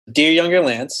Dear younger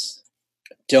Lance,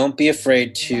 don't be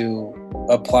afraid to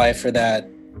apply for that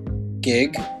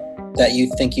gig that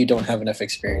you think you don't have enough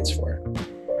experience for.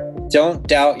 Don't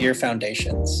doubt your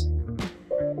foundations.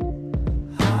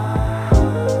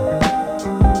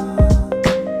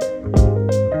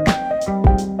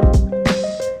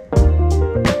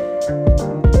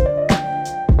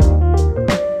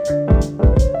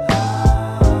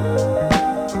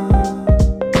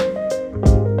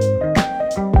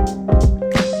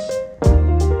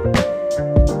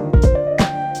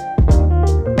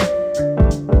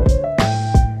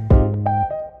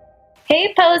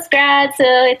 Hey Postgrad, so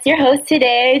it's your host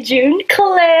today, June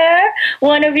Claire,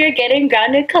 one of your Getting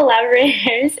Grounded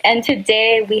collaborators, and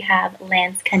today we have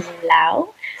Lance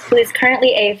Canulao, who is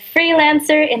currently a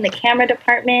freelancer in the camera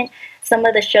department. Some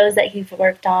of the shows that he's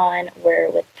worked on were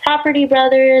with Property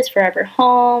Brothers, Forever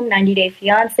Home, 90 Day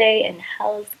Fiancé, and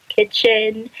Hell's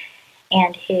Kitchen,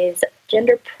 and his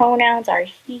gender pronouns are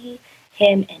he,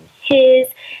 him, and his.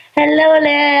 Hello,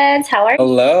 Lance. How are you?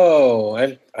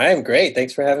 Hello. I'm great.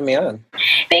 Thanks for having me on.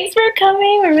 Thanks for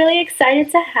coming. We're really excited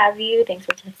to have you. Thanks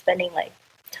for spending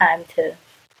time to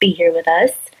be here with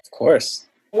us. Of course.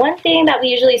 One thing that we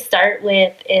usually start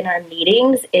with in our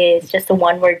meetings is just a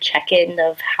one-word check-in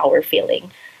of how we're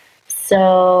feeling.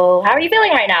 So, how are you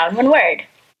feeling right now in one word?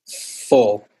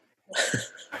 Full.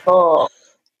 Full.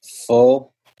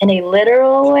 Full. In a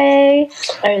literal way?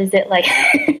 Or is it like...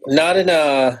 Not in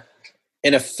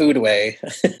a food way.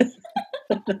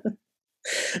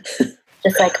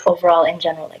 Just like overall in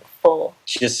general, like full.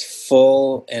 Just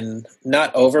full and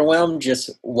not overwhelmed, just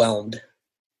whelmed.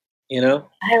 You know?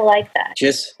 I like that.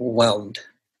 Just whelmed.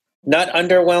 Not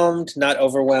underwhelmed, not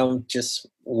overwhelmed, just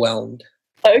whelmed.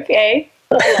 Okay.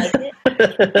 I like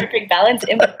it. Perfect balance.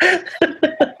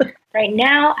 Right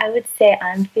now, I would say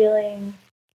I'm feeling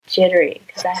jittery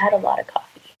because I had a lot of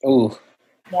coffee. Ooh.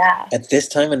 Yeah. At this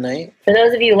time of night? For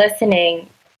those of you listening,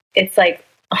 it's like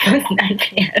almost 9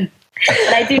 p.m.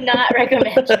 And I do not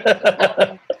recommend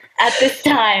at this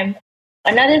time.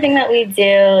 Another thing that we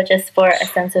do just for a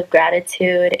sense of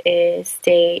gratitude is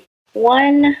state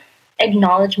one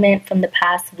acknowledgement from the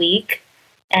past week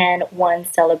and one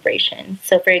celebration.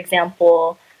 So for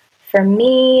example, for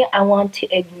me, I want to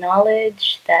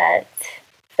acknowledge that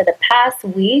for the past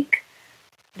week,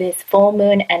 this full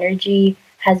moon energy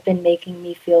has been making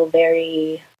me feel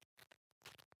very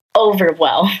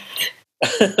overwhelmed.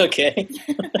 Okay.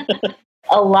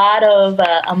 A lot of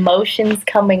emotions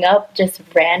coming up just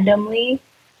randomly.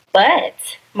 But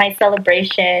my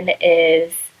celebration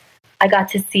is I got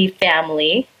to see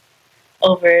family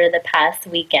over the past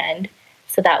weekend.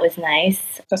 So that was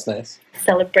nice. That's nice.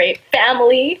 Celebrate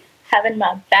family, having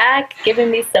my back,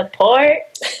 giving me support.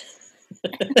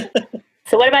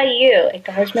 So what about you?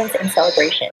 Acknowledgements and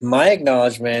celebration. My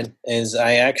acknowledgement is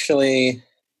I actually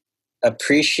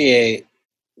appreciate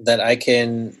that I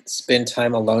can spend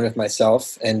time alone with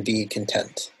myself and be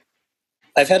content.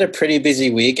 I've had a pretty busy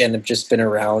week and have just been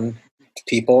around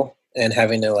people and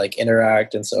having to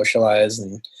interact and socialize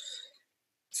and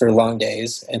for long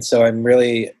days. And so I'm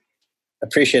really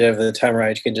appreciative of the time where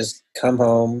I can just come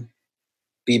home,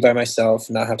 be by myself,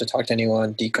 not have to talk to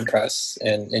anyone, decompress,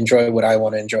 and enjoy what I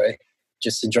want to enjoy.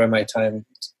 Just enjoy my time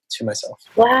to myself.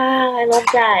 Wow, I love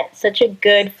that. Such a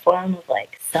good form of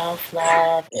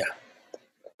self-love. Yeah.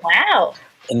 Wow.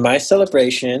 In my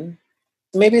celebration,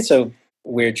 maybe it's a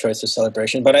weird choice of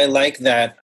celebration, but I like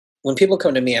that when people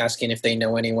come to me asking if they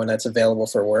know anyone that's available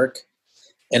for work,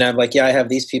 and I'm like, yeah, I have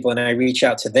these people, and I reach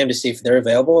out to them to see if they're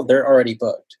available, they're already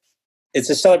booked. It's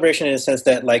a celebration in a sense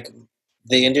that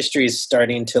the industry is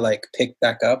starting to pick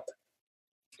back up.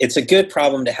 It's a good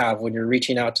problem to have when you're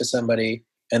reaching out to somebody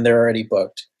and they're already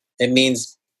booked. It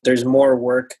means there's more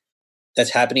work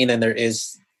that's happening than there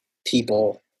is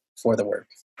people for the work.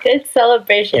 Good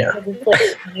celebration because it's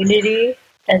like community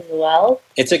as well.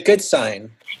 It's a good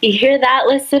sign. You hear that,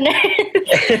 listeners?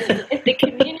 If the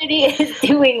community is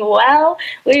doing well,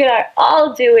 we are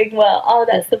all doing well. All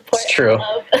that support. It's true.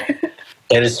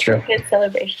 It is true. Good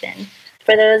celebration.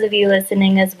 For those of you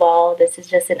listening as well, this is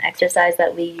just an exercise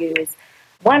that we use.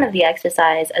 One of the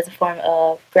exercise as a form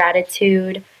of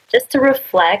gratitude, just to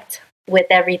reflect with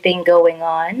everything going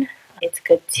on. It's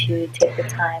good to take the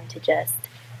time to just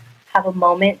have a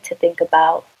moment to think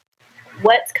about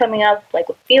what's coming up, what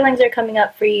feelings are coming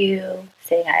up for you,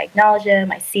 saying I acknowledge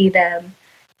them, I see them,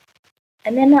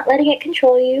 and then not letting it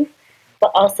control you,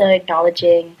 but also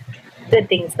acknowledging good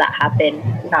things that happen,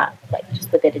 not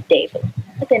just within a day, but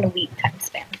within a week time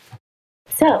span.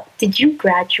 So, did you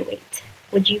graduate?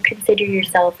 Would you consider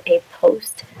yourself a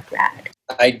post-grad?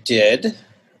 I did.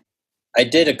 I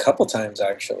did a couple times,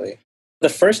 actually. The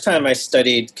first time I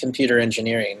studied computer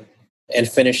engineering and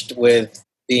finished with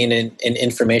being in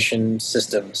information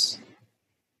systems,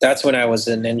 that's when I was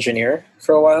an engineer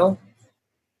for a while,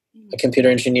 a computer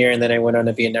engineer, and then I went on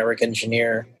to be a network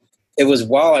engineer. It was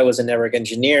while I was a network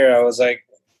engineer, I was like,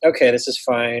 okay, this is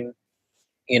fine.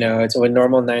 It's a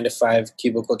normal 9 to 5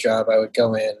 cubicle job. I would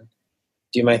go in,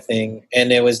 do my thing.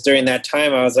 And it was during that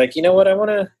time I was like, you know what? I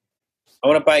want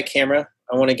to buy a camera.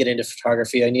 I want to get into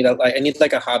photography. I need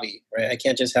like a hobby, right? I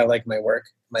can't just have like my work,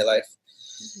 my life.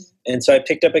 Mm-hmm. And so I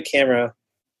picked up a camera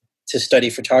to study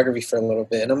photography for a little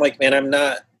bit. And I'm like, man,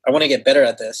 I want to get better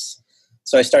at this.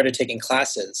 So I started taking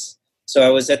classes. So I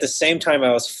was at the same time,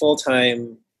 I was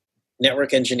full-time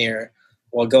network engineer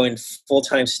while going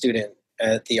full-time student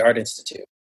at the Art Institute.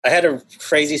 I had a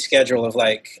crazy schedule of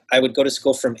like, I would go to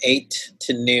school from 8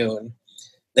 to noon.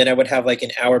 Then I would have like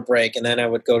an hour break, and then I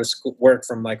would go to school, work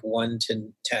from like 1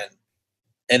 to 10,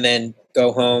 and then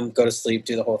go home, go to sleep,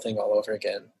 do the whole thing all over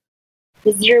again.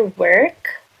 Was your work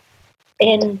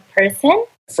in person?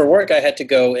 For work, I had to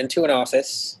go into an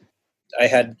office. I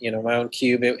had, my own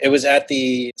cube. It was at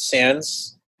the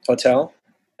Sands Hotel.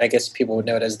 I guess people would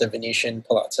know it as the Venetian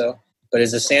Palazzo, but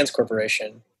it's the Sands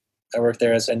Corporation. I worked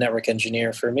there as a network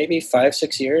engineer for maybe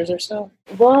 5-6 years or so.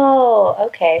 Whoa,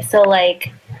 okay. So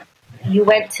like you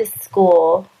went to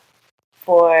school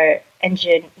for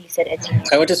you said engineering.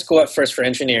 I went to school at first for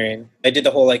engineering. I did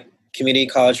the whole like community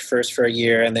college first for a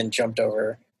year and then jumped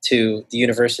over to the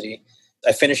university.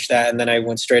 I finished that and then I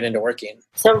went straight into working.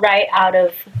 So right out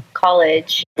of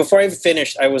college. Before I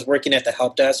finished, I was working at the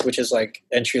help desk, which is like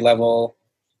entry-level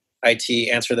IT,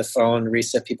 answer the phone,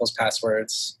 reset people's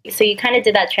passwords. So you kind of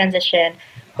did that transition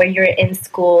where you're in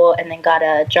school and then got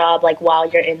a job like while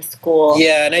you're in school.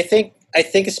 Yeah, and I think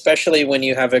especially when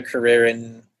you have a career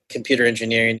in computer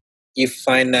engineering, you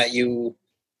find that you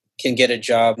can get a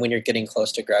job when you're getting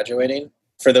close to graduating.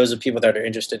 For those of people that are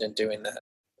interested in doing that.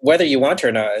 Whether you want to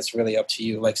or not, it's really up to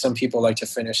you. Like some people like to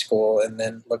finish school and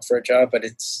then look for a job, but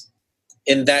it's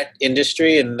in that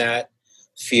industry, in that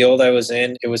field I was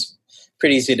in, it was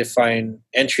pretty easy to find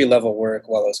entry-level work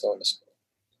while I was going to school.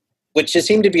 Which just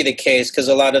seemed to be the case because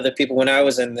a lot of the people, when I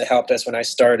was in the help desk when I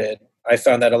started, I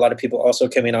found that a lot of people also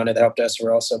coming on to the help desk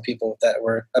were also people that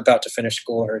were about to finish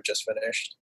school or just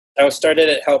finished. I was started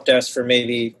at help desk for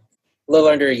maybe a little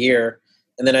under a year.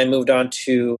 And then I moved on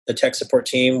to the tech support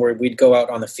team where we'd go out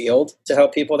on the field to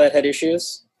help people that had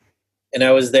issues. And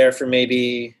I was there for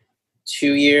maybe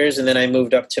 2 years. And then I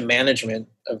moved up to management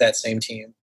of that same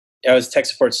team. I was tech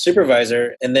support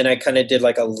supervisor. And then I kind of did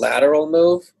like a lateral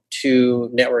move to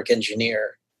network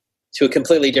engineer to a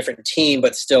completely different team,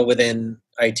 but still within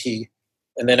IT.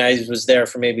 And then I was there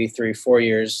for maybe 3-4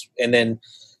 years. And then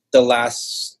the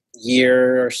last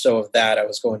year or so of that, I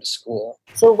was going to school.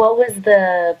 So what was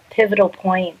the pivotal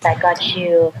point that got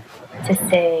you to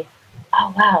say,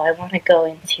 oh, wow, I want to go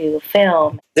into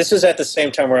film? This was at the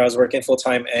same time where I was working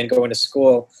full-time and going to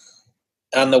school.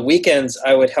 On the weekends,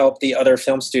 I would help the other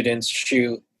film students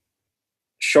shoot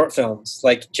short films,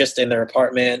 like just in their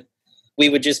apartment. We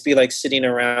would just be like sitting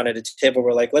around at a table.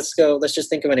 We're like, let's just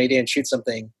think of an idea and shoot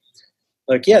something.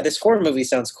 Like, yeah, this horror movie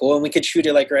sounds cool. And we could shoot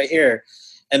it like right here.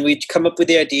 And we'd come up with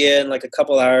the idea in like a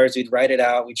couple hours. We'd write it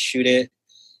out. We'd shoot it.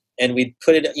 And we'd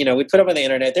put it, we'd put it up on the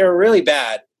internet. They were really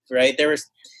bad, right? There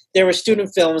were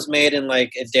student films made in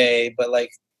like a day. But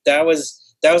like that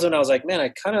was when I was like,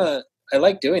 man, I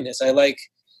like doing this. I like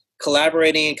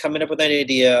collaborating and coming up with an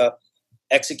idea,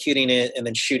 executing it, and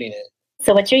then shooting it.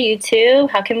 So what's your YouTube?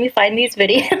 How can we find these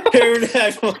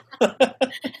videos?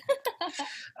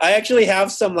 I actually have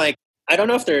some I don't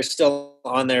know if they're still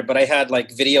on there, but I had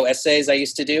like video essays I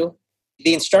used to do.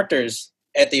 The instructors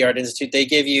at the Art Institute, they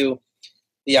give you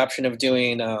the option of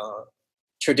doing a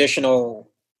traditional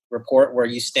report where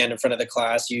you stand in front of the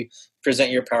class, you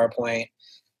present your PowerPoint,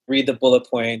 read the bullet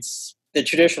points, the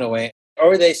traditional way.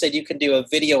 Or they said you can do a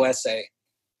video essay.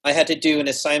 I had to do an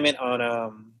assignment on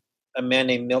a man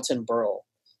named Milton Berle.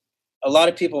 A lot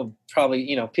of people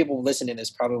probably, people listening to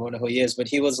this probably won't know who he is, but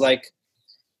he was like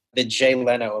the Jay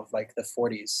Leno of like the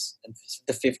 40s and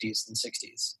the 50s and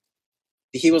 60s.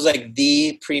 He was like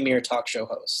the premier talk show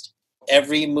host.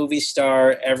 Every movie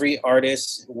star, every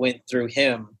artist went through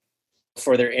him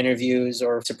for their interviews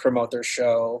or to promote their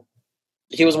show.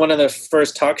 He was one of the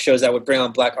first talk shows that would bring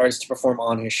on black artists to perform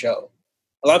on his show.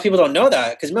 A lot of people don't know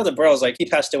that because Milton Berle he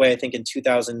passed away, I think, in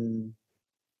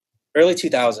early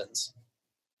 2000s.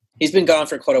 He's been gone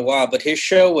for quite a while, but his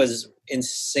show was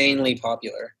insanely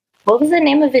popular. What was the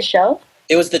name of his show?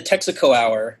 It was the Texaco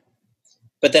Hour.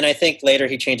 But then I think later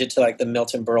he changed it to like the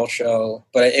Milton Berle Show.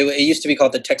 But it used to be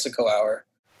called the Texaco Hour.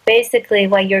 Basically,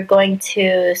 while you're going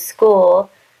to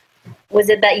school, Was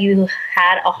it that you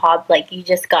had a hobby, like you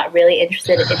just got really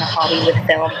interested in a hobby with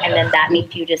film, and then that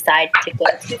made you decide to go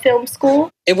to film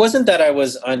school? It wasn't that I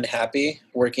was unhappy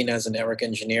working as a network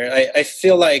engineer. I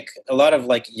feel like a lot of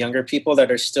like younger people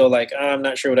that are still like, oh, I'm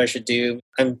not sure what I should do.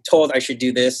 I'm told I should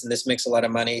do this and this makes a lot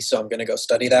of money, so I'm going to go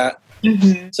study that.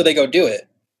 Mm-hmm. So they go do it.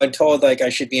 I'm told like I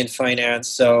should be in finance,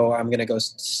 so I'm going to go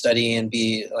study and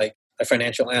be like a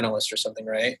financial analyst or something,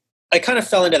 right? I kind of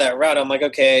fell into that route. I'm like,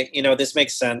 okay, this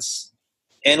makes sense.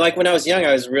 And like when I was young,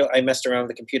 I messed around with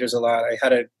the computers a lot. I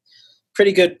had a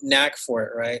pretty good knack for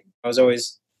it, right? I was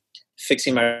always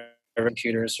fixing my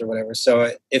computers or whatever.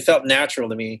 So it felt natural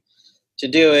to me to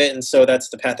do it. And so that's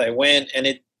the path I went. And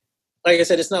it, like I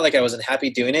said, it's not like I wasn't happy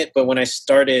doing it, but when I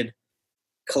started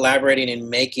collaborating and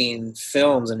making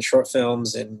films and short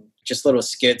films and just little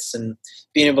skits and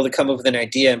being able to come up with an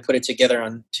idea and put it together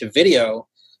onto video,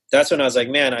 that's when I was like,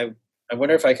 man, I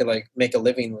wonder if I could like make a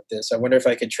living with this. I wonder if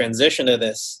I could transition to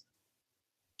this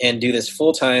and do this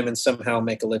full time and somehow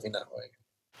make a living that way.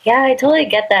 Yeah, I totally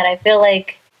get that. I feel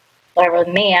like, or with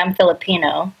me, I'm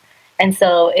Filipino. And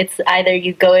so it's either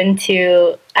you go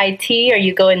into IT or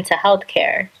you go into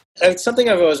healthcare. It's something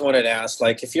I've always wanted to ask.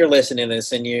 Like, if you're listening to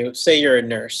this and you say you're a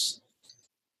nurse,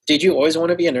 did you always want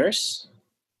to be a nurse?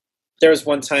 There was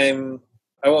one time,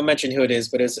 I won't mention who it is,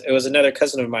 but it was another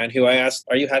cousin of mine who I asked,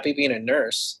 are you happy being a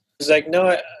nurse? He's like,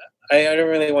 no, I don't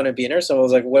really want to be a nurse. So I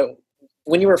was like, what?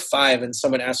 When you were 5 and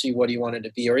someone asked you what you wanted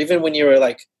to be, or even when you were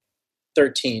like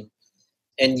 13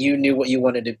 and you knew what you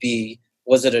wanted to be,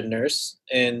 was it a nurse?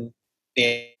 And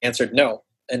they answered no.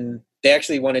 And they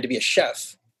actually wanted to be a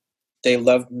chef. They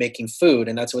loved making food,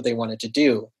 and that's what they wanted to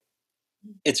do.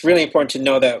 It's really important to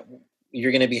know that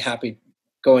you're going to be happy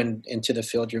going into the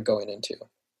field you're going into.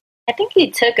 I think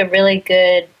you took a really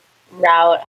good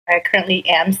route. I currently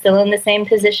am still in the same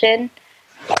position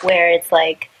where it's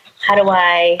like, how do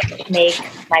I make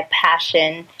my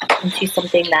passion into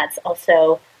something that's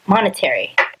also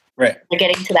monetary? Right. We're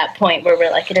getting to that point where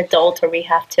we're like an adult, or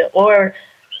or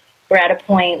we're at a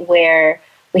point where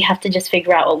we have to just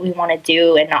figure out what we want to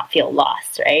do and not feel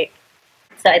lost, right?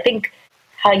 So I think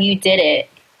how you did it,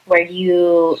 where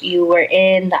you were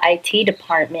in the IT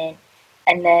department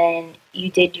and then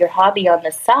you did your hobby on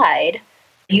the side,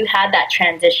 you had that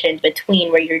transition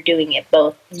between where you're doing it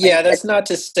both. Yeah, that's not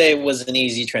to say it was an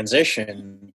easy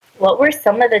transition. What were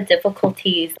some of the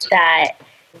difficulties that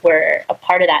were a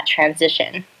part of that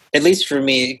transition? At least for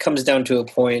me, it comes down to a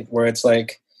point where it's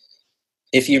like,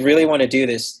 if you really want to do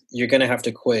this, you're going to have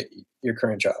to quit your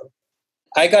current job.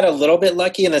 I got a little bit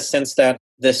lucky in the sense that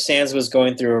the SANS was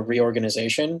going through a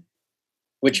reorganization,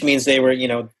 which means they were,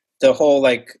 the whole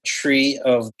like tree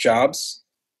of jobs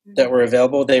that were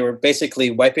available, they were basically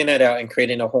wiping that out and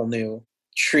creating a whole new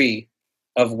tree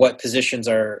of what positions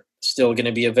are still going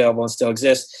to be available and still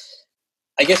exist.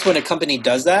 I guess when a company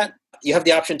does that, you have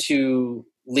the option to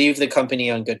leave the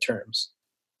company on good terms.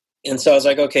 And so I was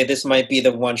like, okay, this might be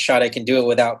the one shot I can do it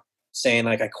without saying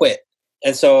like I quit.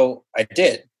 And so I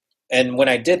did. And when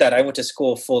I did that, I went to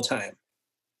school full time,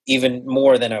 even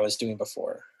more than I was doing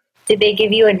before. Did they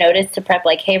give you a notice to prep,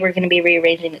 like, hey, we're going to be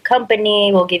rearranging the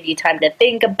company, we'll give you time to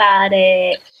think about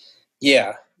it?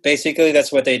 Yeah, basically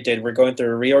that's what they did. We're going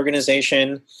through a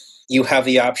reorganization. You have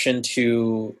the option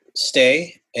to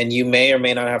stay, and you may or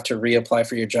may not have to reapply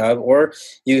for your job, or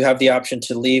you have the option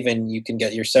to leave and you can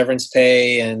get your severance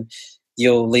pay and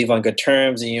you'll leave on good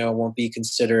terms, and it won't be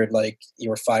considered like you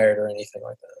were fired or anything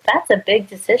like that. That's a big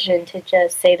decision to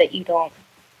just say that you don't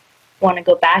want to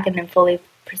go back and then fully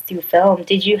pursue film.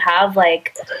 Did you have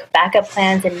like backup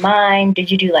plans in mind?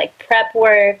 Did you do like prep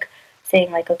work,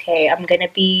 saying like, okay, I'm going to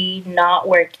be not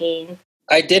working?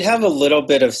 I did have a little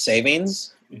bit of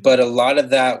savings, but a lot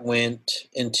of that went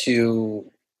into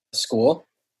school.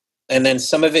 And then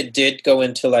some of it did go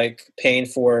into like paying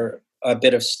for a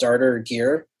bit of starter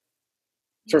gear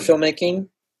for filmmaking,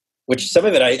 which some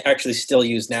of it I actually still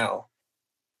use now.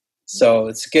 So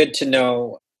it's good to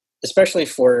know, especially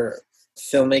for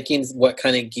filmmaking, what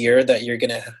kind of gear that you're going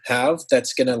to have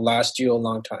that's going to last you a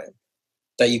long time,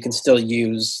 that you can still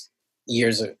use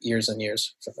years and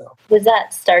years from now. Was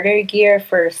that starter gear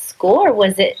for school, or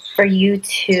was it for you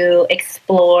to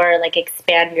explore, like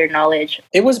expand your knowledge?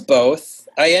 It was both.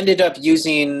 I ended up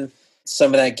using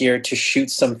some of that gear to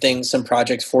shoot some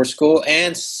projects for school,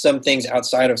 and some things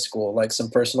outside of school, like some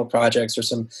personal projects or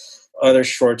some other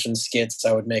shorts and skits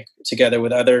I would make together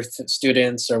with other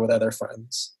students or with other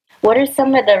friends. What are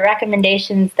some of the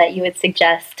recommendations that you would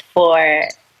suggest for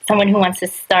someone who wants to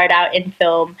start out in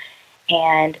film?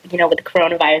 And, with the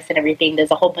coronavirus and everything,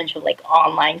 there's a whole bunch of like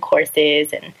online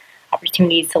courses and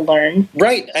opportunities to learn.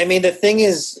 Right. I mean, the thing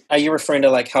is, are you referring to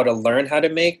like how to learn how to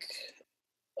make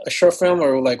a short film,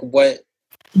 or like what?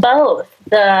 Both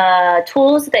the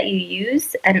tools that you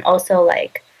use, and also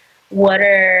like what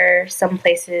are some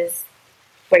places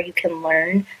where you can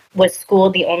learn? Was school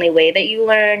the only way that you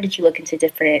learned? Did you look into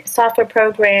different software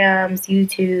programs,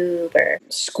 YouTube, or?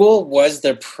 School was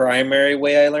the primary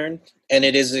way I learned, and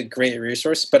it is a great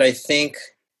resource. But I think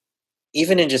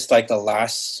even in just like the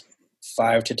last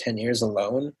 5 to 10 years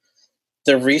alone,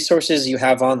 the resources you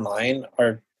have online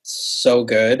are so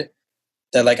good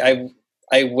that like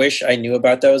I wish I knew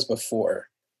about those before.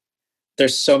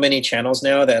 There's so many channels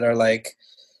now that are like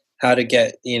how to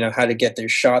get, how to get their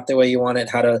shot the way you want it,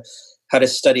 how to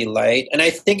study light. And I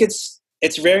think it's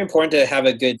very important to have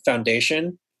a good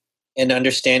foundation and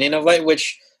understanding of light,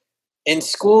 which in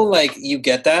school, like you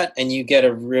get that and you get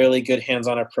a really good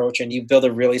hands-on approach and you build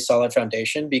a really solid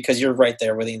foundation because you're right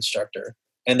there with the instructor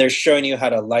and they're showing you how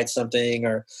to light something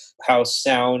or how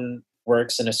sound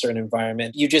works in a certain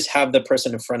environment. You just have the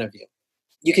person in front of you.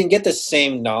 You can get the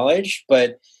same knowledge,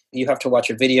 but you have to watch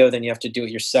a video, then you have to do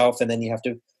it yourself, and then you have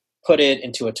to put it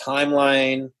into a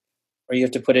timeline, or you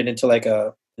have to put it into like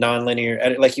a non-linear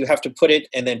edit. Like you have to put it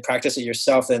and then practice it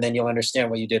yourself, and then you'll understand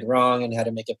what you did wrong and how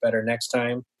to make it better next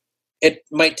time. It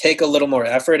might take a little more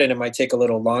effort and it might take a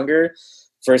little longer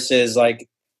versus like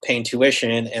paying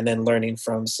tuition and then learning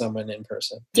from someone in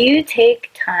person. Do you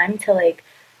take time to like,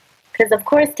 because of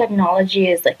course technology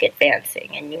is like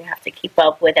advancing and you have to keep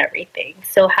up with everything.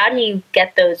 So how do you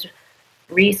get those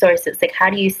resources? Like how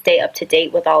do you stay up to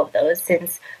date with all of those,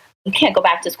 since you can't go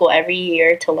back to school every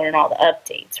year to learn all the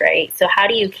updates, right? So how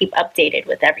do you keep updated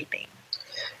with everything?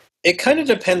 It kind of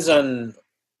depends on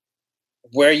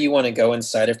where you want to go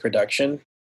inside of production.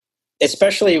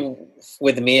 Especially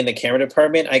with me in the camera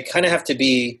department, I kind of have to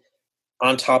be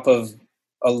on top of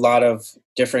a lot of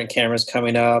different cameras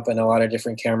coming up and a lot of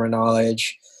different camera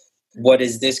knowledge. What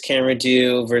does this camera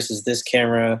do versus this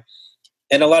camera?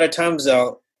 And a lot of times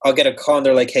I'll get a call and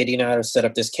they're like, hey, do you know how to set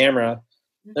up this camera?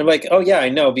 And I'm like, oh yeah, I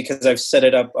know because I've set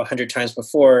it up 100 times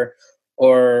before,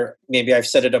 or maybe I've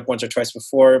set it up once or twice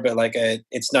before, but like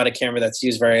it's not a camera that's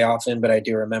used very often, but I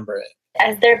do remember it.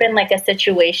 Has there been like a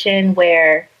situation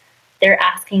where they're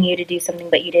asking you to do something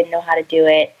but you didn't know how to do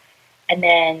it, and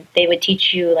then they would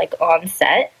teach you like on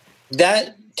set?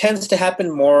 That tends to happen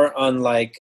more on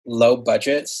like low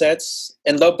budget sets,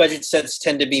 and low budget sets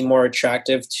tend to be more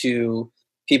attractive to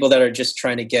people that are just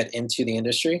trying to get into the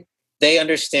industry. They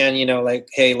understand, like,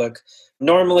 hey, look,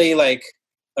 normally like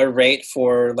a rate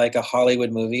for like a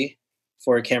Hollywood movie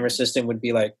for a camera assistant would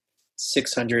be like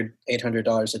 $600,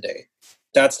 $800 a day.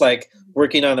 That's like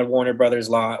working on the Warner Brothers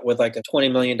lot with like a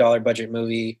 $20 million budget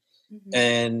movie,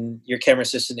 and your camera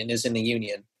assistant is in the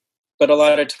union. But a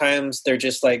lot of times they're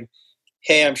just like,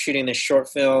 hey, I'm shooting this short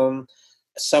film.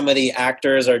 Some of the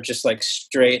actors are just like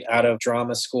straight out of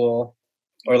drama school,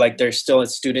 or like they're still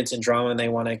students in drama and they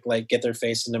want to like get their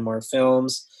face into more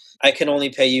films. I can only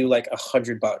pay you like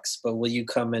 $100, but will you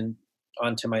come in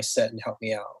onto my set and help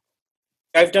me out?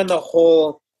 I've done the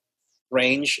whole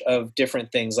range of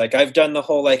different things. Like I've done the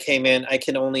whole like, hey man, I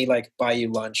can only like buy you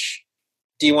lunch.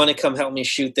 Do you want to come help me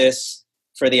shoot this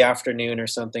for the afternoon or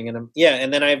something? And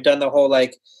and then I've done the whole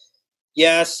like,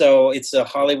 yeah, so it's a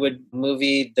Hollywood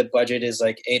movie. The budget is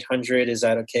like 800. Is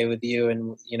that okay with you?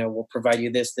 And we'll provide you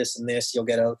this, this, and this. You'll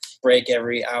get a break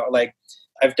every hour. Like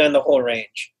I've done the whole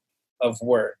range of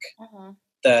work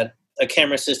that a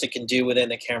camera assistant can do within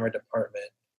the camera department.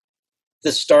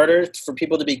 The starter for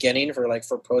people to beginning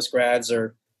for post grads,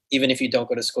 or even if you don't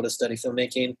go to school to study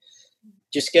filmmaking,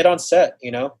 just get on set.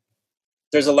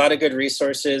 There's a lot of good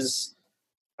resources.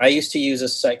 I used to use a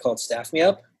site called Staff Me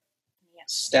Up,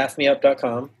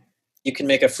 staffmeup.com. You can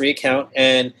make a free account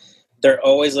and they're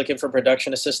always looking for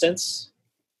production assistants.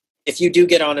 If you do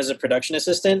get on as a production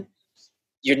assistant,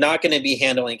 you're not going to be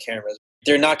handling cameras.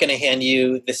 They're not going to hand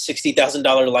you the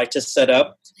 $60,000 light to set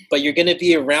up, but you're going to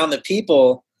be around the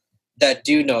people that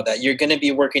do know that. You're going to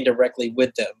be working directly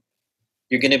with them.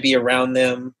 You're going to be around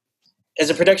them. As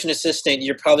a production assistant,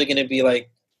 you're probably going to be like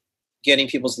getting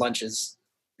people's lunches,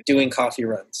 doing coffee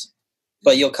runs.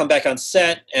 But you'll come back on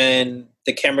set and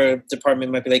the camera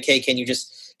department might be like, hey, can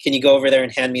you go over there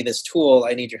and hand me this tool?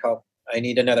 I need your help. I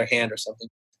need another hand or something.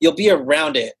 You'll be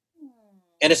around it.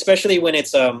 And especially when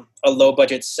it's a low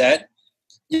budget set,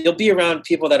 you'll be around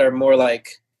people that are more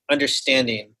like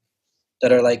understanding,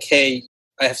 that are like, hey,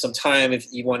 I have some time if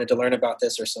you wanted to learn about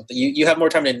this or something. You have more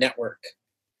time to network.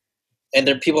 And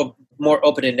there are people more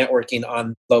open to networking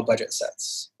on low budget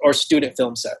sets or student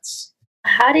film sets.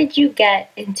 How did you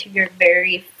get into your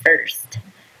very first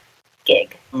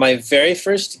gig? My very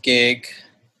first gig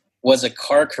was a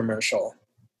car commercial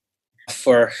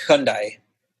for Hyundai.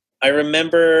 I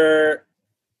remember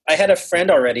I had a friend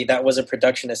already that was a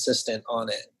production assistant on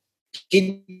it.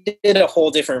 He did a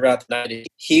whole different route than I did.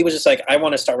 He was just like, I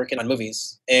want to start working on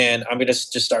movies and I'm going to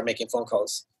just start making phone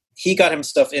calls. He got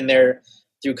himself in there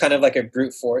through kind of like a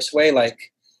brute force way.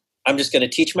 Like, I'm just going to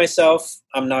teach myself.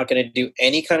 I'm not going to do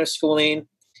any kind of schooling.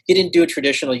 He didn't do a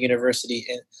traditional university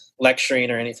lecturing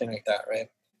or anything like that, right?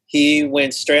 He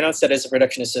went straight on set as a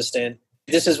production assistant.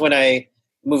 This is when I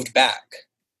moved back.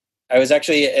 I was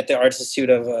actually at the Art Institute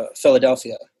of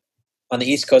Philadelphia on the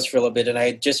East Coast for a little bit, and I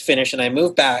had just finished, and I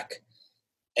moved back,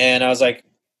 and I was like,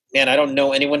 man, I don't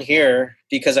know anyone here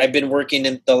because I've been working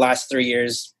in the last 3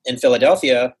 years in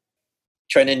Philadelphia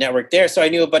trying to network there. So I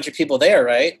knew a bunch of people there,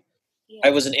 right? Yeah. I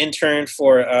was an intern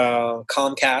for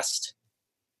Comcast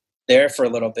there for a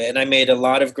little bit, and I made a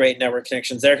lot of great network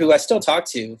connections there who I still talk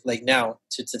to, like now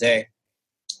to today.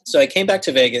 So I came back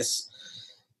to Vegas,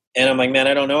 and I'm like, man,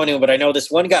 I don't know anyone, but I know this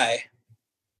one guy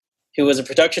who was a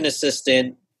production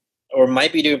assistant or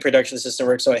might be doing production assistant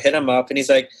work. So I hit him up, and he's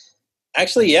like,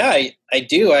 actually, yeah, I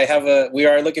do. We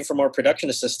are looking for more production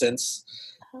assistants.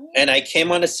 And I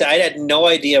came on a set. I had no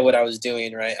idea what I was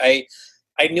doing, right?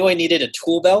 I knew I needed a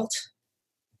tool belt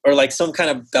or like some kind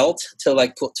of belt to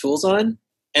like put tools on.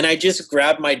 And I just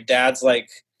grabbed my dad's, like,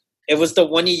 it was the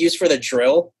one you use for the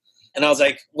drill. And I was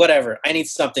like, whatever, I need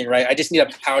something, right? I just need a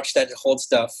pouch that holds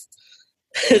stuff.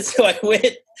 So I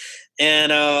went,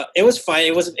 and it was fine.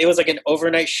 It was like an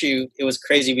overnight shoot. It was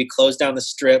crazy. We closed down the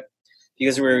Strip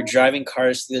because we were driving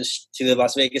cars to the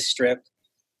Las Vegas Strip.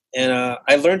 And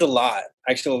I learned a lot.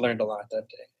 I actually learned a lot that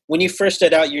day. When you first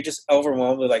start out, you're just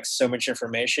overwhelmed with like so much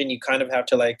information. You kind of have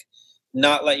to like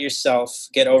not let yourself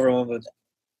get overwhelmed with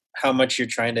how much you're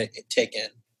trying to take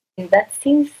in. That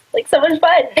seems like so much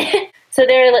fun. So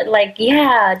they're like,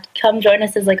 yeah, come join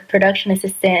us as like a production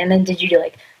assistant. And then did you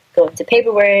like go into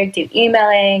paperwork, do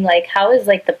emailing? Like, how is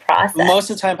like the process? Most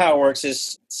of the time how it works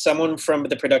is someone from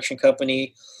the production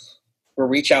company will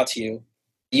reach out to you,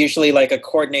 usually like a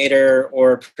coordinator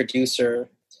or producer,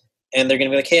 and they're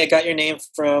going to be like, hey, I got your name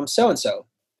from so-and-so,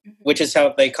 which is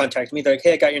how they contact me. They're like,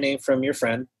 hey, I got your name from your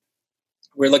friend.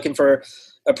 We're looking for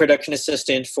a production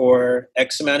assistant for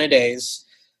X amount of days.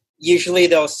 Usually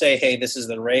they'll say, hey, this is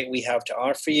the rate we have to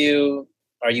offer you.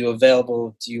 Are you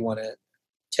available? Do you want to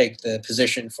take the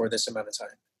position for this amount of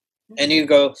time? And you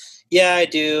go, yeah, I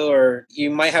do. Or you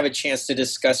might have a chance to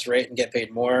discuss rate and get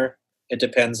paid more. It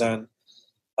depends on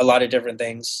a lot of different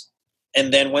things.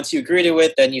 And then once you agree to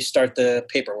it, then you start the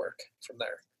paperwork from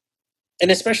there. And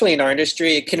especially in our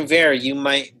industry, it can vary. You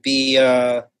might be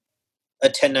a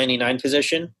 1099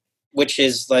 position, which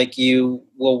is like you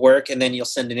will work and then you'll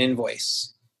send an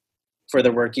invoice for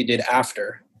the work you did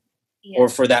after or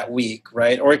for that week,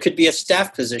 right? Or it could be a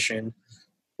staff position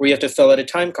where you have to fill out a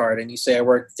time card and you say, I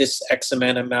worked this X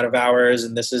amount of hours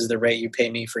and this is the rate you pay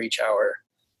me for each hour.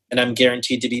 And I'm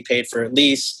guaranteed to be paid for at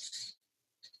least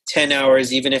 10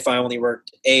 hours, even if I only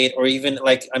worked 8, or even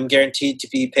like I'm guaranteed to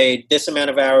be paid this amount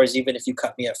of hours, even if you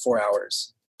cut me at 4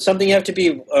 hours. Something you have to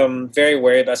be very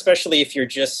wary about, especially if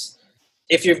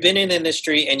you've been in the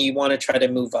industry and you want to try to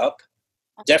move up.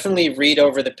 Definitely read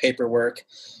over the paperwork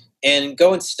and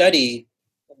go and study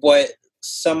what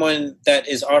someone that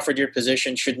is offered your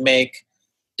position should make,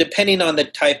 depending on the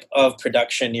type of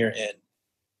production you're in.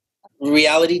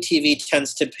 Reality TV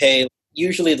tends to pay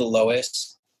usually the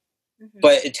lowest,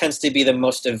 but it tends to be the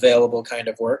most available kind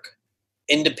of work.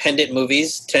 Independent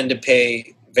movies tend to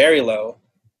pay very low,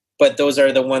 but those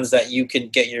are the ones that you can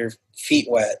get your feet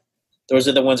wet. Those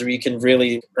are the ones where you can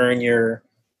really earn your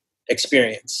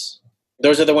experience.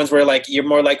 Those are the ones where like you're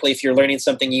more likely, if you're learning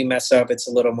something, you mess up, it's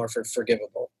a little more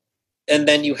forgivable. And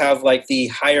then you have like the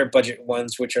higher budget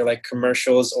ones, which are like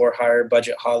commercials or higher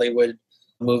budget Hollywood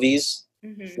movies,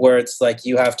 where it's like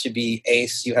you have to be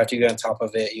ace, you have to be on top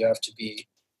of it, you have to be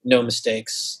no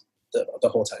mistakes the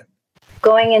whole time.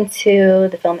 Going into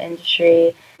the film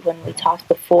industry, when we talked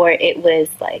before, it was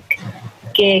like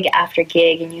gig after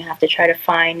gig, and you have to try to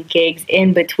find gigs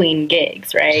in between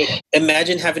gigs, right?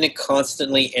 Imagine having to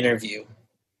constantly interview.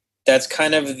 That's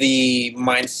kind of the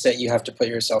mindset you have to put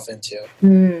yourself into.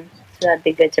 So that'd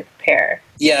be good to prepare.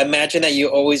 Yeah, imagine that you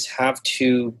always have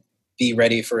to be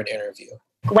ready for an interview.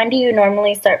 When do you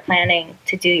normally start planning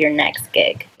to do your next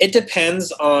gig? It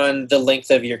depends on the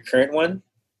length of your current one.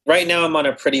 Right now I'm on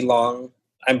a pretty long,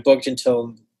 I'm booked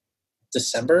until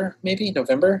December, maybe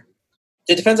November.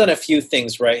 It depends on a few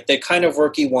things, right? The kind of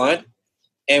work you want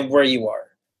and where you are.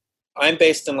 I'm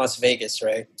based in Las Vegas,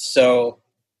 right? So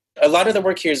a lot of the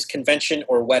work here is convention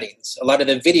or weddings. A lot of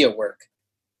the video work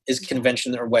is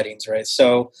convention or weddings, right?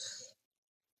 So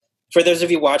For those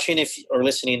of you watching or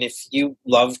listening, if you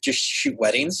love just shoot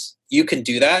weddings, you can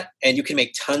do that and you can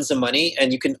make tons of money,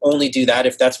 and you can only do that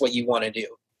if that's what you want to do.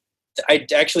 I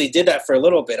actually did that for a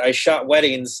little bit. I shot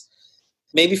weddings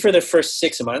maybe for the first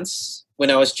 6 months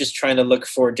when I was just trying to look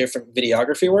for different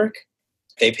videography work.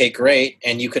 They pay great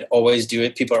and you could always do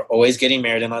it. People are always getting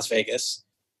married in Las Vegas.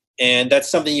 And that's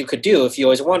something you could do if you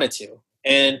always wanted to.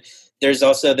 And there's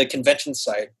also the convention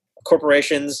side.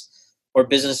 Corporations or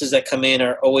businesses that come in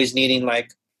are always needing,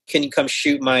 like, can you come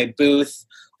shoot my booth?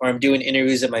 Or I'm doing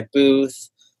interviews at my booth.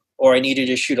 Or I needed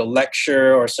to shoot a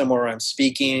lecture or somewhere where I'm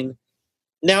speaking.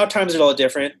 Now times are a little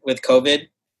different with COVID.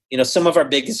 Some of our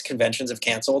biggest conventions have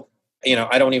canceled.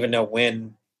 I don't even know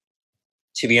when,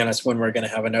 to be honest, when we're going to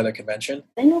have another convention.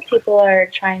 I know people are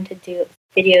trying to do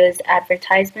videos,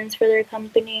 advertisements for their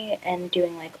company and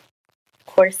doing like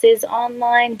courses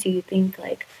online. Do you think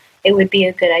like it would be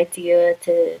a good idea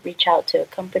to reach out to a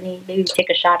company, maybe take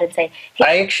a shot and say, hey,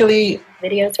 I actually,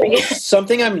 videos for you?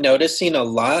 Something I'm noticing a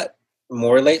lot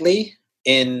more lately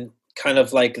in kind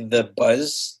of like the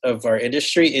buzz of our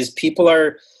industry is people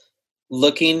are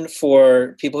looking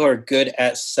for people who are good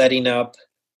at setting up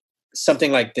something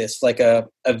like this, like a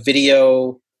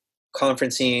video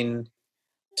conferencing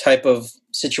type of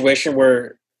situation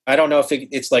where I don't know if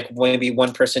it's like maybe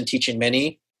one person teaching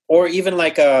many, or even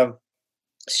like a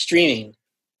streaming.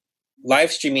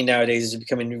 Live streaming nowadays is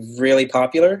becoming really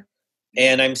popular.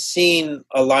 And I'm seeing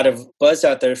a lot of buzz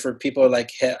out there for people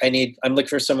like, hey, I'm looking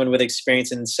for someone with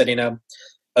experience in setting up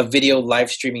a video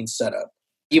live streaming setup.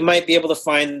 You might be able to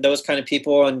find those kind of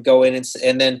people and go in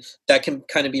and then that can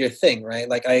kind of be your thing, right?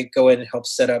 Like I go in and help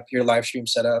set up your live stream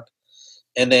setup.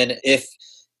 And then if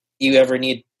you ever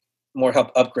need more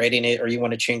help upgrading it or you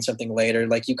want to change something later,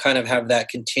 like you kind of have that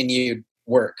continued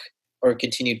work or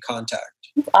continued contact.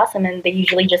 That's awesome. And they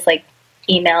usually just like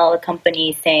email a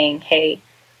company saying, hey,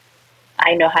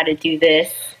 I know how to do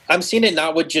this. I'm seeing it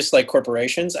not with just like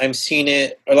corporations. I'm seeing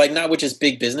it, or like not with just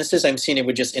big businesses. I'm seeing it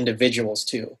with just individuals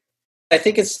too. I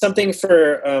think it's something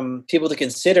for people to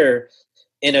consider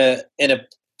in a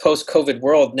post-COVID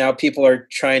world. Now people are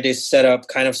trying to set up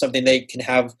kind of something they can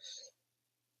have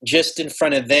just in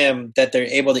front of them that they're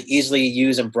able to easily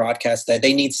use and broadcast that.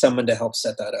 They need someone to help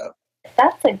set that up.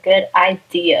 That's a good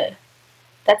idea.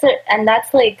 And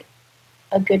that's like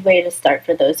a good way to start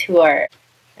for those who are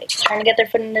like trying to get their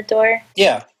foot in the door.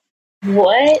 Yeah.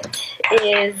 What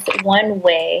is one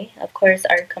way, of course,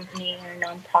 our company or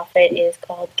nonprofit is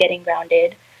called Getting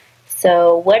Grounded.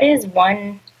 So what is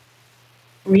one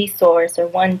resource or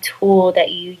one tool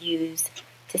that you use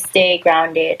to stay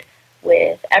grounded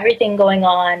with everything going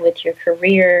on with your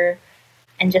career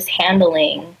and just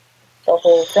handling the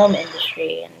whole film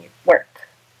industry and your work?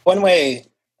 One way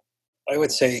I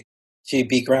would say to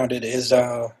be grounded is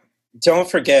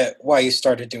don't forget why you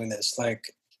started doing this.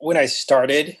 Like when I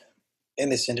started in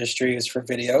this industry is for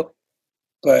video,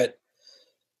 but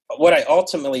what I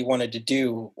ultimately wanted to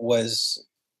do was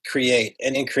create,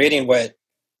 and in creating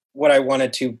what I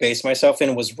wanted to base myself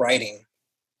in was writing.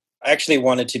 I actually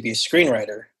wanted to be a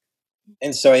screenwriter.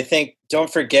 And so I think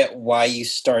don't forget why you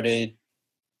started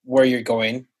where you're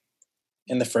going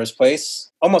in the first place.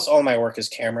 Almost all my work is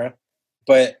camera,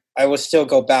 but I will still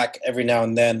go back every now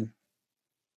and then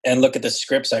and look at the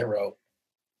scripts I wrote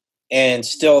and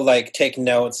still like take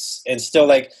notes and still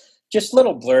like just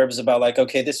little blurbs about like,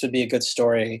 okay, this would be a good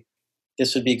story.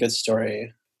 This would be a good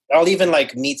story. I'll even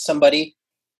like meet somebody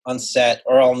on set,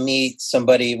 or I'll meet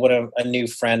somebody, a new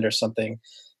friend or something.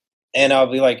 And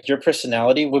I'll be like, your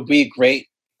personality would be great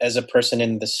as a person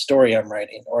in the story I'm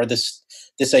writing, or this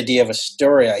idea of a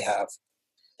story I have.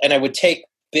 And I would take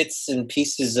bits and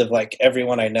pieces of like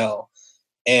everyone I know,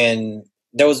 and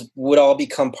those would all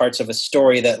become parts of a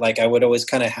story that like I would always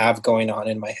kind of have going on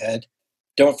in my head.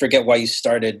 Don't forget why you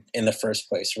started in the first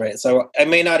place, right? So I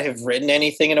may not have written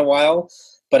anything in a while,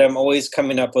 but I'm always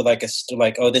coming up with like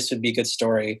oh, this would be a good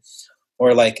story,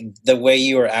 or like the way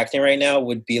you are acting right now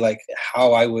would be like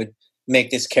how I would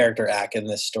make this character act in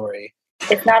this story.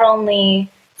 It's not only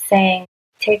saying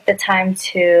take the time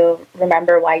to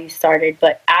remember why you started,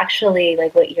 but actually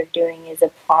like what you're doing is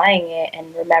applying it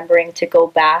and remembering to go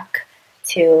back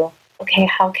to, okay,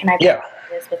 how can I do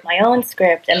this with my own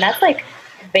script? And that's like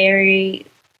very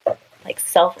like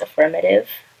self-affirmative,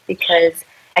 because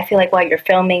I feel like while you're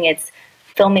filming, it's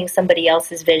filming somebody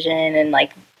else's vision and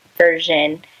like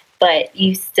version, but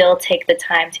you still take the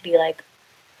time to be like,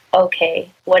 okay,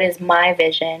 what is my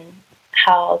vision?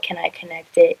 How can I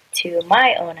connect it to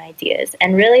my own ideas?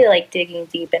 And really like digging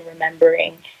deep and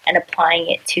remembering and applying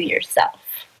it to yourself.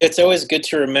 It's always good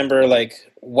to remember, like,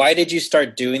 why did you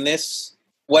start doing this?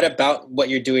 What about what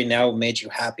you're doing now made you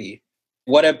happy?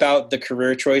 what about the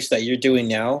career choice that you're doing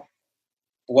now?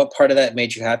 What part of that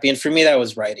made you happy? And for me, that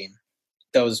was writing.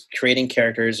 That was creating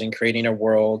characters and creating a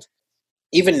world.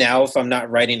 Even now, if I'm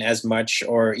not writing as much,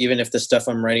 or even if the stuff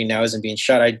I'm writing now isn't being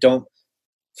shot, I don't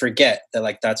forget that,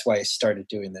 like, that's why I started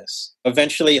doing this.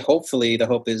 Eventually, hopefully, the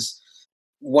hope is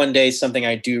one day something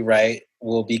I do write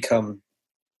will become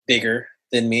bigger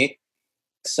than me.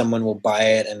 Someone will buy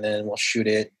it and then we'll shoot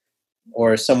it,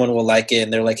 or someone will like it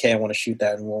and they're like, "Hey, I want to shoot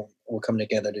that," and we'll come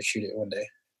together to shoot it one day.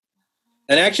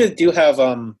 And I actually do have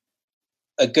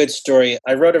a good story.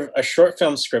 I wrote a short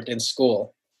film script in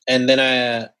school, and then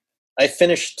I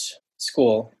finished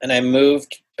school and I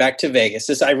moved back to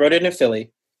Vegas. I wrote it in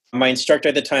Philly. My instructor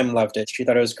at the time loved it. She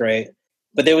thought it was great,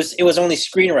 but it was only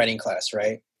screenwriting class,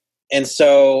 right? And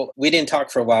so we didn't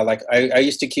talk for a while. Like I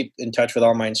used to keep in touch with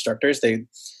all my instructors. They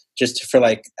just for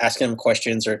like asking them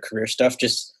questions or career stuff,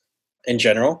 just in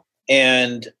general.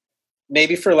 And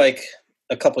maybe for like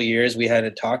a couple years we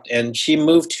hadn't talked. And she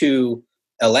moved to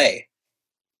LA.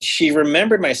 She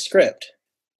remembered my script,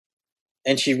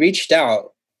 and she reached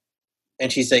out,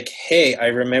 and she's like, "Hey, I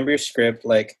remember your script.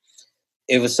 Like,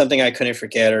 it was something I couldn't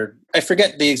forget," or I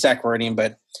forget the exact wording,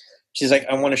 but she's like,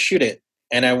 "I want to shoot it,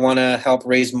 and I want to help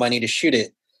raise money to shoot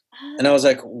it." And I was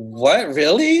like, "What,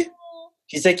 really?"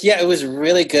 She's like, "Yeah, it was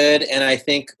really good, and I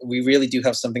think we really do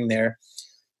have something there."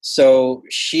 So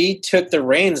she took the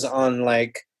reins on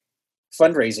like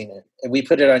fundraising it, and we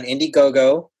put it on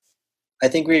Indiegogo. I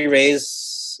think we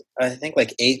raised,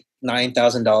 like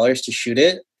 $8,000-9,000 to shoot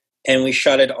it, and we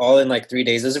shot it all in like 3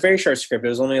 days. It was a very short script. It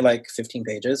was only like 15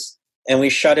 pages, and we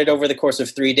shot it over the course of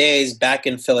 3 days back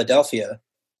in Philadelphia.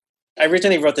 I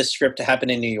originally wrote this script to happen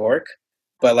in New York,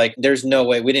 but like there's no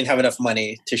way, we didn't have enough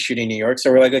money to shoot in New York.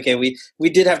 So we're like, okay, we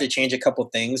did have to change a couple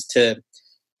things to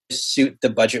suit the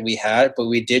budget we had, but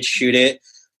we did shoot it.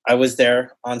 I was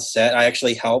there on set. I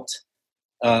actually helped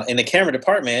in the camera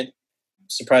department,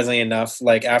 surprisingly enough.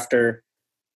 Like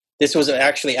this was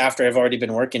actually after I've already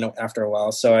been working after a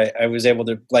while. So I was able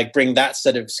to like bring that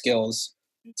set of skills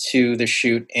to the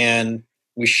shoot, and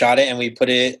we shot it and we put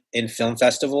it in film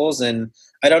festivals. And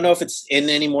I don't know if it's in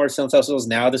any more film festivals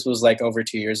now. This was like over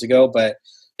 2 years ago, but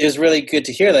it was really good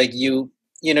to hear. Like you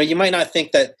might not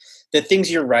think that the things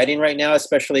you're writing right now,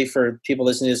 especially for people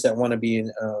listening to this that want to be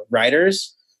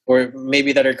writers, or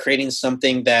maybe that are creating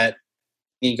something that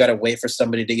you got to wait for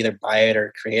somebody to either buy it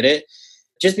or create it.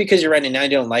 Just because you're writing now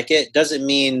and you don't like it doesn't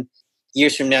mean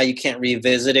years from now you can't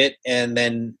revisit it and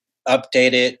then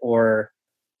update it or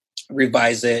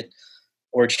revise it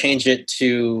or change it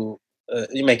to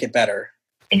make it better.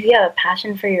 If you have a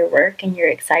passion for your work and you're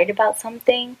excited about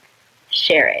something,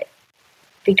 share it.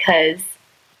 Because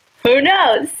who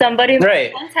knows? Somebody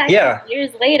might contact you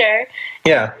years later.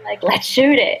 Yeah. Like, let's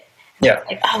shoot it. Yeah.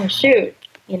 Like, oh, shoot.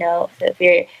 So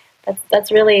if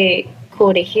that's really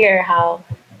cool to hear how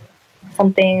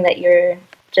something that you're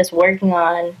just working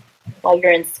on while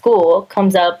you're in school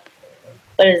comes up,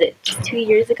 what is it, just 2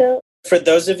 years ago? For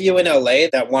those of you in LA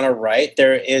that want to write,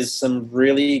 there is some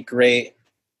really great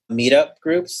meetup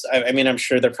groups. I mean, I'm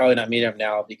sure they're probably not meeting up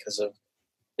now because of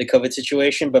the COVID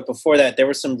situation, but before that, there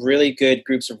were some really good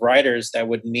groups of writers that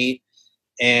would meet,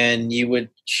 and you would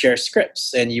share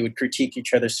scripts and you would critique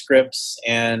each other's scripts,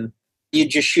 and you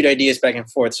just shoot ideas back and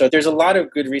forth. So there's a lot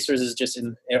of good resources just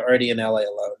already in LA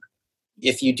alone.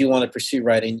 If you do want to pursue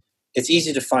writing, it's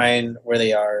easy to find where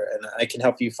they are, and I can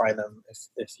help you find them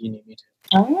if you need me to.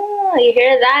 Oh, you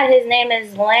hear that? His name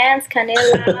is Lance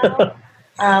Canelo.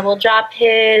 We'll drop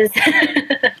his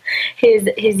his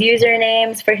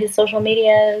usernames for his social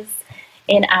medias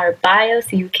in our bio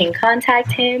so you can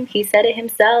contact him. He said it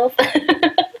himself.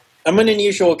 I'm an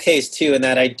unusual case, too, in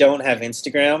that I don't have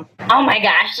Instagram. Oh, my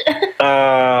gosh.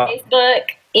 Facebook,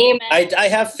 email. I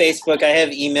have Facebook. I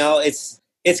have email.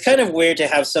 It's kind of weird to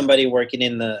have somebody working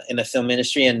in the film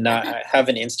industry and not have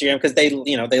an Instagram, because they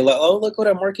look what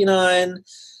I'm working on.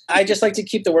 I just like to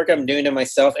keep the work I'm doing to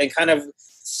myself and kind of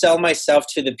sell myself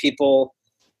to the people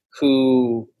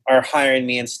who are hiring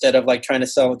me instead of like trying to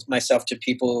sell myself to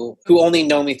people who only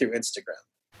know me through Instagram.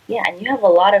 Yeah, and you have a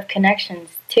lot of connections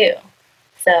too.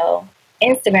 So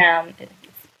Instagram is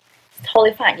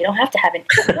totally fine. You don't have to have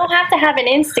an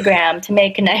Instagram to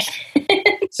make connections.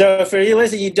 So for you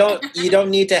listening, you don't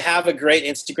need to have a great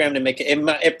Instagram to make it.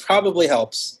 It probably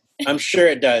helps. I'm sure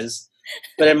it does.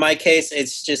 But in my case,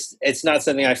 it's not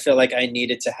something I feel like I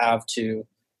needed to have to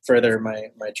further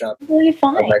my job. Totally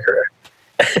fine. My career.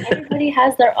 Everybody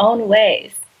has their own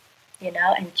ways, and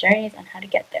journeys on how to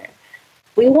get there.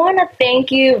 We want to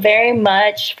thank you very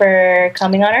much for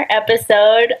coming on our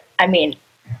episode. I mean,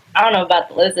 I don't know about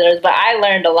the listeners, but I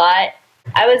learned a lot.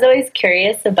 I was always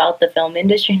curious about the film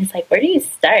industry, and it's like, where do you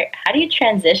start? How do you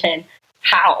transition?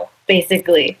 How,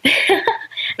 basically?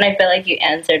 And I feel like you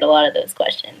answered a lot of those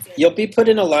questions. You'll be put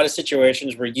in a lot of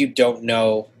situations where you don't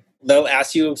know. They'll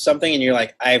ask you something and you're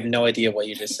like, I have no idea what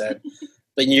you just said.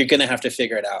 But you're going to have to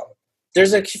figure it out.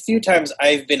 There's a few times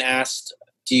I've been asked,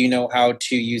 do you know how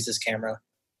to use this camera?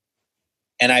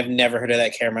 And I've never heard of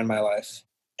that camera in my life.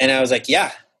 And I was like,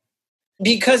 yeah.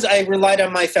 Because I relied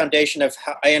on my foundation of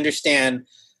how I understand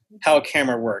how a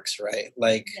camera works, right?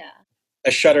 Like, a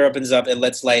shutter opens up, it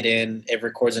lets light in, it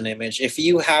records an image. If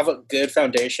you have good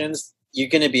foundations, you're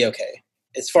going to be okay.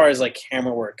 As far as like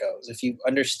camera work goes, if you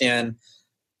understand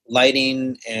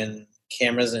lighting and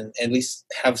cameras and at least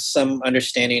have some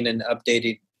understanding and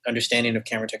updated understanding of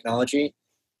camera technology,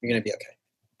 you're going to be okay.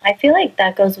 I feel like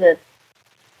that goes with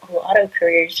a lot of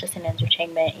careers just in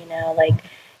entertainment, you know, like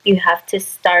you have to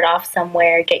start off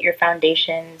somewhere, get your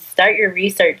foundations, start your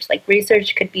research. Like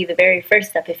research could be the very first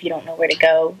step if you don't know where to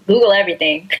go. Google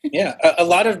everything. Yeah. A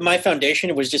lot of my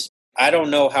foundation was just, I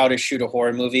don't know how to shoot a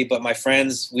horror movie, but my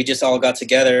friends, we just all got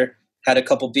together, had a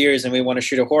couple beers, and we want to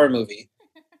shoot a horror movie.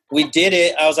 We did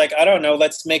it. I was like, I don't know,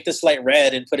 let's make this light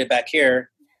red and put it back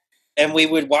here. And we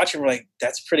would watch and we're like,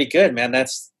 that's pretty good, man. That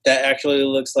actually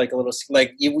looks like a little,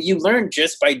 like you learn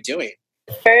just by doing.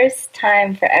 First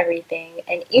time for everything.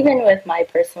 And even with my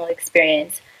personal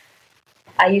experience,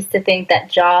 I used to think that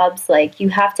jobs, like you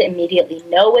have to immediately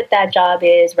know what that job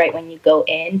is right when you go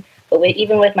in. But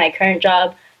even with my current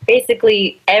job,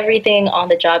 basically everything on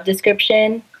the job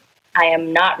description, I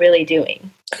am not really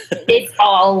doing. It's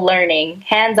all learning,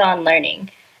 hands-on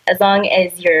learning. As long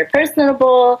as you're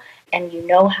personable and you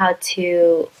know how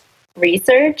to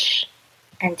research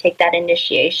and take that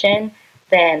initiation,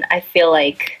 then I feel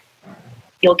like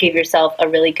you'll give yourself a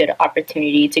really good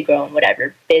opportunity to grow in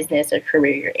whatever business or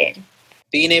career you're in.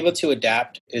 Being able to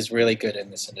adapt is really good in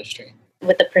this industry.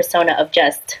 With the persona of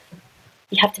just,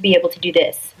 you have to be able to do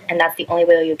this, and that's the only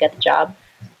way you'll get the job.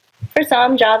 For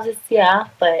some jobs, it's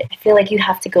but I feel like you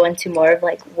have to go into more of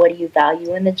like, what do you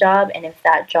value in the job? And if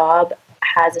that job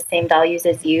has the same values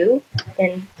as you,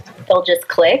 then they'll just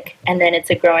click, and then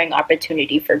it's a growing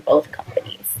opportunity for both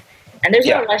companies. And there's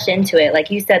no rush into it. Like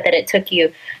you said that it took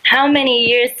you how many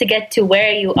years to get to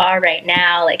where you are right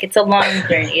now? Like it's a long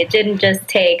journey. It didn't just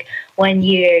take 1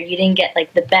 year. You didn't get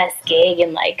like the best gig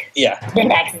in like the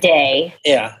next day.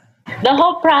 Yeah. The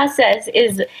whole process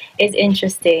is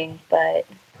interesting, but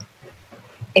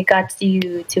it got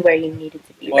you to where you needed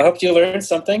to be. Well, I hope you learned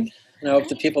something. And I hope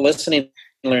the people listening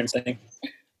learn something.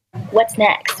 What's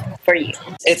next for you?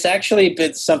 It's actually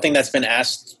been something that's been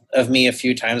asked of me a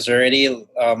few times already.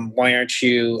 Why aren't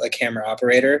you a camera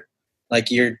operator? Like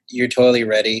you're totally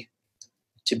ready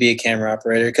to be a camera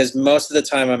operator. Because most of the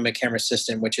time I'm a camera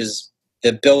assistant, which is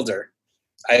the builder.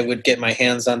 I would get my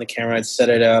hands on the camera, I'd set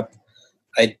it up,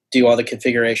 I'd do all the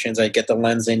configurations, I'd get the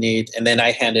lens I need, and then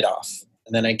I hand it off.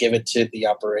 And then I give it to the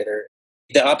operator.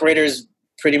 The operator's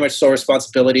pretty much sole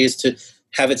responsibility is to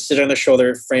have it sit on the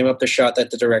shoulder, frame up the shot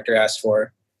that the director asked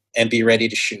for, and be ready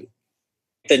to shoot.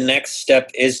 The next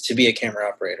step is to be a camera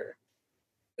operator.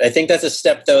 I think that's a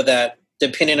step, though, that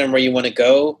depending on where you want to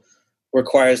go,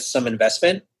 requires some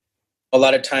investment. A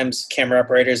lot of times camera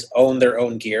operators own their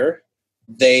own gear.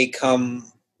 They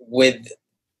come with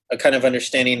a kind of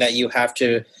understanding that you have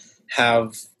to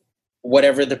have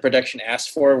whatever the production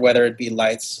asks for, whether it be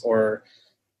lights or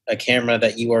a camera,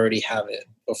 that you already have it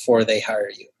before they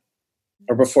hire you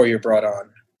or before you're brought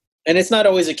on. And it's not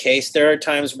always the case. There are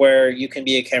times where you can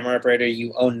be a camera operator,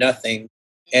 you own nothing,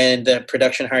 and the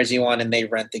production hires you on and they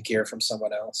rent the gear from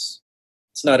someone else.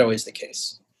 It's not always the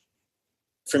case.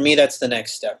 For me, that's the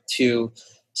next step, to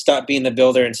stop being the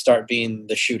builder and start being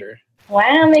the shooter.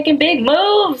 Wow, making big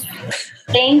moves.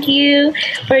 Thank you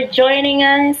for joining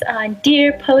us on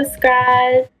Dear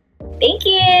Postgrad. Thank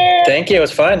you. Thank you. It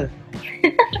was fun.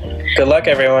 Good luck,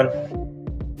 everyone.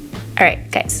 All right,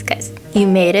 guys, you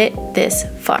made it this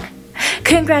far.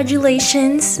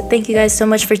 Congratulations. Thank you guys so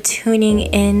much for tuning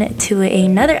in to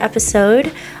another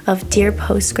episode of Dear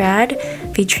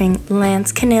Postgrad featuring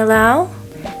Lance Canelao.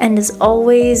 And as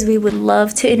always, we would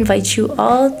love to invite you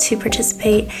all to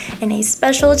participate in a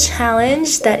special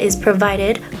challenge that is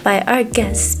provided by our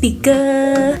guest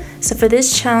speaker. So for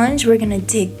this challenge, we're going to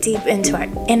dig deep into our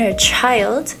inner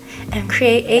child and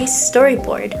create a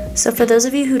storyboard. So for those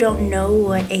of you who don't know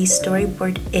what a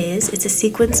storyboard is, it's a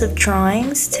sequence of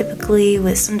drawings, typically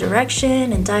with some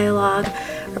direction and dialogue,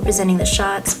 representing the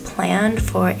shots planned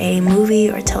for a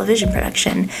movie or television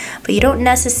production. But you don't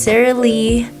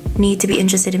necessarily need to be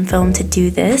interested in film to do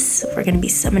this. We're going to be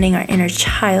summoning our inner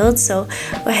child. So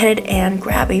go ahead and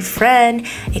grab a friend,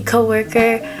 a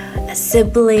coworker, a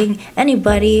sibling,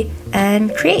 anybody,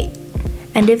 and create.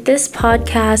 And if this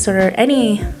podcast or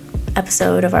any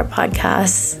episode of our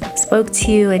podcast spoke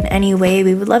to you in any way,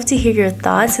 we would love to hear your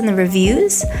thoughts in the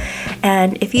reviews.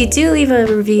 And if you do leave a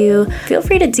review, feel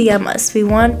free to DM us. We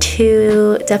want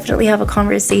to definitely have a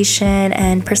conversation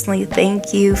and personally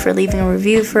thank you for leaving a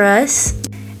review for us.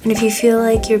 And if you feel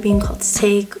like you're being called to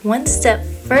take one step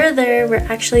further, we're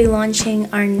actually launching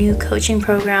our new coaching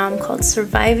program called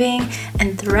Surviving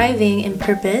and Thriving in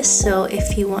Purpose. So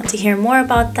if you want to hear more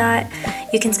about that,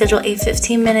 you can schedule a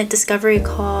 15-minute discovery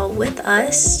call with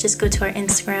us. Just go to our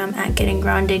Instagram at Getting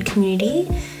Grounded Community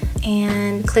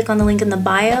and click on the link in the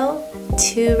bio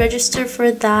to register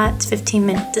for that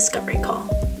 15-minute discovery call.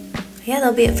 Yeah,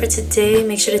 that'll be it for today.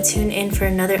 Make sure to tune in for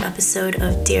another episode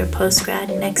of Dear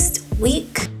Postgrad next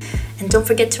week. And don't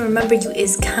forget to remember, you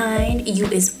is kind, you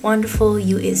is wonderful,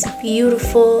 you is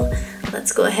beautiful.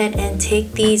 Let's go ahead and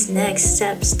take these next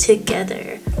steps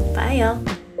together. Bye,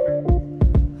 y'all.